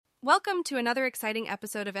Welcome to another exciting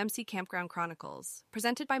episode of MC Campground Chronicles,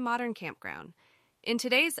 presented by Modern Campground. In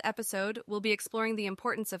today's episode, we'll be exploring the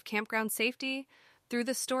importance of campground safety through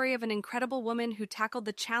the story of an incredible woman who tackled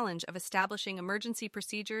the challenge of establishing emergency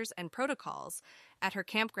procedures and protocols at her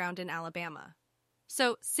campground in Alabama.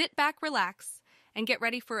 So sit back, relax, and get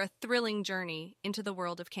ready for a thrilling journey into the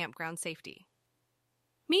world of campground safety.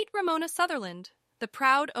 Meet Ramona Sutherland, the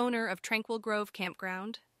proud owner of Tranquil Grove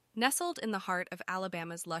Campground, nestled in the heart of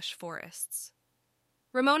Alabama's lush forests.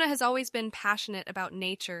 Ramona has always been passionate about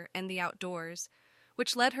nature and the outdoors,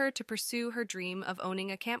 which led her to pursue her dream of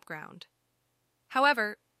owning a campground.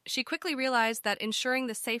 However, she quickly realized that ensuring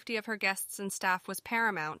the safety of her guests and staff was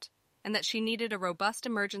paramount, and that she needed a robust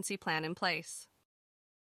emergency plan in place.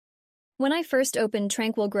 When I first opened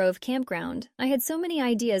Tranquil Grove Campground, I had so many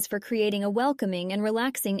ideas for creating a welcoming and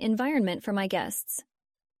relaxing environment for my guests.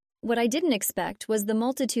 What I didn't expect was the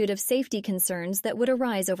multitude of safety concerns that would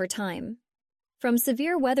arise over time. From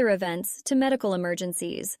severe weather events to medical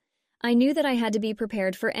emergencies, I knew that I had to be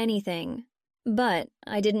prepared for anything, but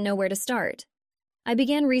I didn't know where to start. I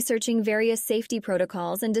began researching various safety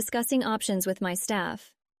protocols and discussing options with my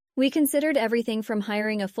staff. We considered everything from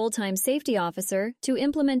hiring a full-time safety officer to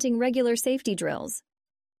implementing regular safety drills.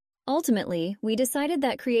 Ultimately, we decided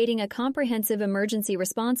that creating a comprehensive emergency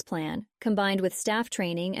response plan, combined with staff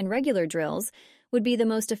training and regular drills, would be the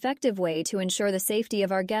most effective way to ensure the safety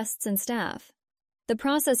of our guests and staff. The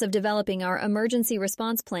process of developing our emergency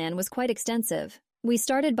response plan was quite extensive. We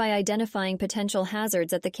started by identifying potential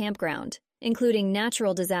hazards at the campground, including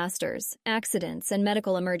natural disasters, accidents, and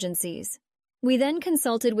medical emergencies. We then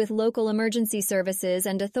consulted with local emergency services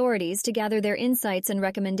and authorities to gather their insights and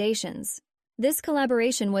recommendations. This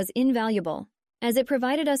collaboration was invaluable, as it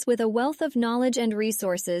provided us with a wealth of knowledge and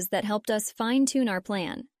resources that helped us fine-tune our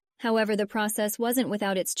plan. However, the process wasn't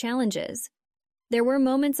without its challenges. There were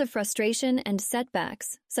moments of frustration and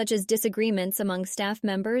setbacks, such as disagreements among staff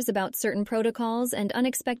members about certain protocols and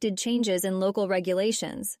unexpected changes in local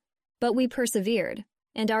regulations. But we persevered,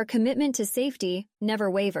 and our commitment to safety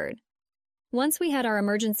never wavered. Once we had our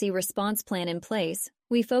emergency response plan in place,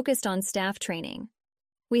 we focused on staff training.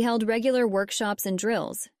 We held regular workshops and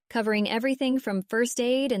drills, covering everything from first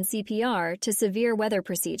aid and CPR to severe weather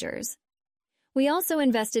procedures. We also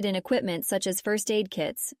invested in equipment such as first aid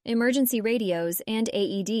kits, emergency radios, and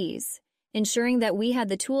AEDs, ensuring that we had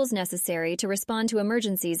the tools necessary to respond to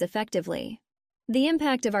emergencies effectively. The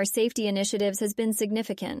impact of our safety initiatives has been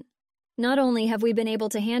significant. Not only have we been able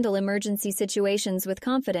to handle emergency situations with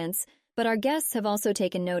confidence, but our guests have also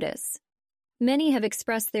taken notice. Many have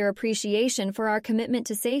expressed their appreciation for our commitment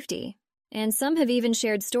to safety, and some have even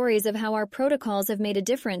shared stories of how our protocols have made a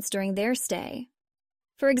difference during their stay.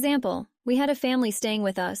 For example, we had a family staying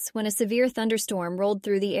with us when a severe thunderstorm rolled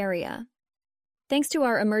through the area. Thanks to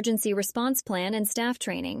our emergency response plan and staff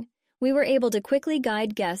training, we were able to quickly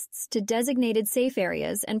guide guests to designated safe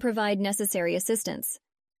areas and provide necessary assistance.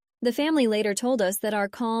 The family later told us that our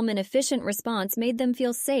calm and efficient response made them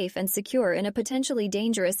feel safe and secure in a potentially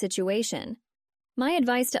dangerous situation. My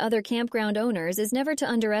advice to other campground owners is never to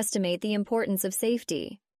underestimate the importance of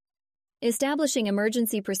safety. Establishing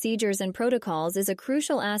emergency procedures and protocols is a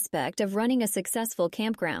crucial aspect of running a successful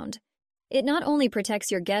campground. It not only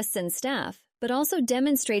protects your guests and staff, but also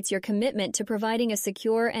demonstrates your commitment to providing a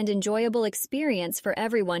secure and enjoyable experience for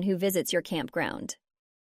everyone who visits your campground.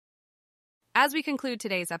 As we conclude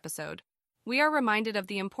today's episode, we are reminded of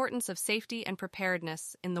the importance of safety and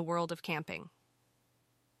preparedness in the world of camping.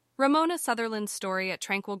 Ramona Sutherland's story at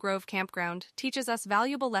Tranquil Grove Campground teaches us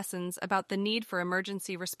valuable lessons about the need for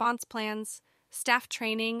emergency response plans, staff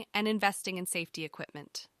training, and investing in safety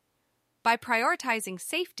equipment. By prioritizing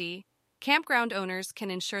safety, campground owners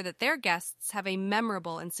can ensure that their guests have a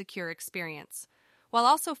memorable and secure experience, while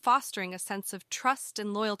also fostering a sense of trust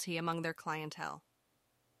and loyalty among their clientele.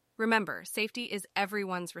 Remember, safety is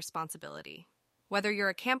everyone's responsibility. Whether you're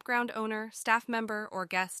a campground owner, staff member, or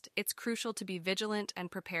guest, it's crucial to be vigilant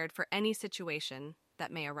and prepared for any situation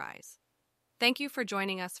that may arise. Thank you for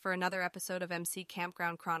joining us for another episode of MC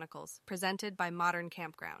Campground Chronicles, presented by Modern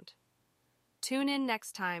Campground. Tune in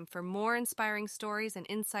next time for more inspiring stories and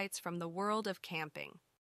insights from the world of camping.